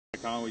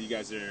Colin, well, you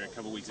guys are a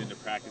couple weeks into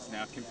practice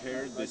now.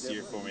 Compare this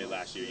year for me to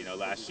last year. You know,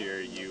 last year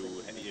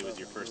it was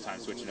your first time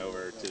switching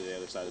over to the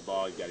other side of the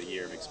ball. You've got a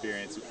year of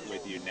experience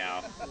with you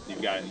now.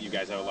 You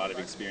guys have a lot of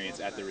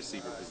experience at the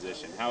receiver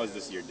position. How is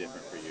this year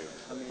different for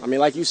you? I mean,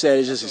 like you said,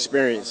 it's just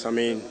experience. I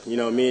mean, you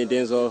know, me and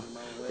Denzel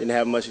didn't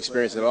have much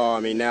experience at all.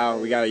 I mean, now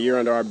we got a year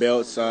under our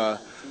belts. I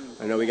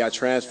know we got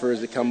transfers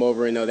that come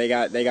over. You know, they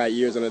got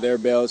years under their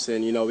belts,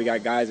 and you know, we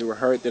got guys that were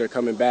hurt that are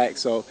coming back.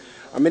 So,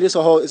 I mean, it's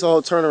a whole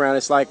turnaround.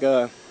 It's like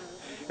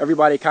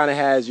everybody kind of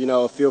has, you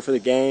know, a feel for the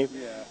game,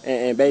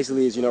 and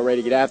basically is, you know,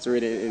 ready to get after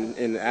it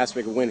in the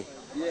aspect of winning.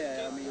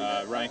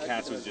 Ryan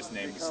Katz was just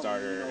named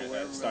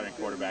starting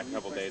quarterback a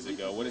couple days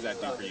ago. What does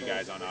that do for you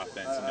guys on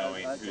offense,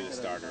 knowing who the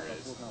starter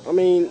is? I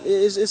mean,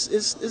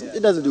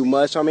 it doesn't do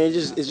much. I mean, it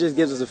just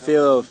gives us a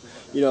feel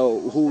of, you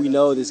know, who we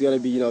know that's going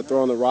to be, you know,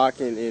 throwing the rock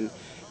and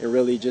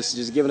really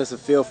just giving us a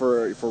feel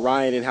for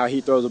Ryan and how he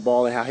throws the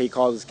ball and how he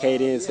calls his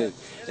cadence and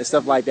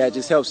stuff like that.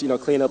 Just helps, you know,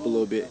 clean up a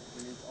little bit.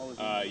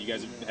 You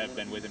guys have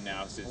been with him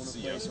now since,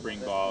 you know, spring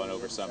ball and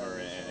over summer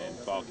and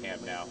fall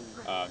camp now.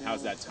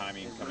 How's that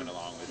timing coming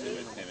along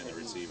with him and the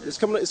receiver?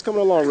 It's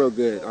coming along real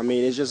good. I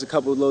mean, it's just a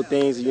couple of little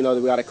things, you know,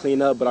 that we got to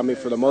clean up. But I mean,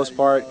 for the most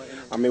part,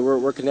 I mean,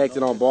 we're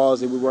connected on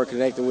balls that we weren't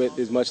connecting with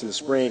as much in the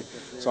spring.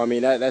 So I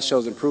mean, that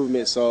shows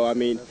improvement. So I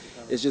mean,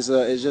 it's just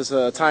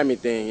a timing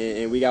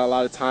thing, and we got a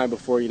lot of time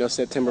before, you know,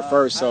 September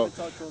 1st. So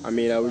I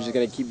mean, we're just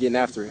gonna keep getting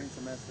after it.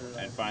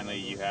 And finally,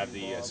 you have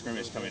the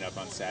scrimmage coming up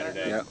on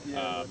Saturday.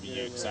 Yep.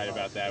 You excited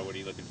about that? What are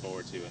you looking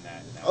forward to in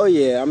that? Oh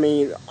yeah, I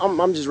mean,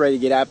 I'm just ready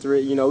to get after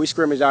it. You know, we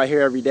scrimmage out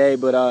here every day,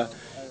 but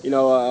you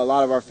know, a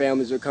lot of our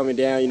families are coming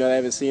down. You know, they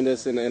haven't seen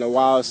us in a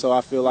while, so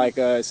I feel like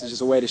it's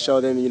just a way to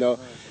show them, you know,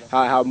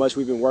 how much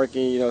we've been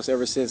working, you know,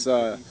 ever since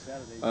the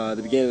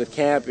beginning of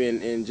camp,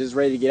 and just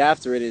ready to get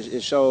after it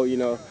and show, you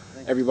know,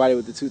 everybody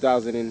what the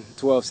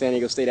 2012 San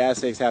Diego State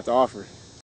Aztecs have to offer.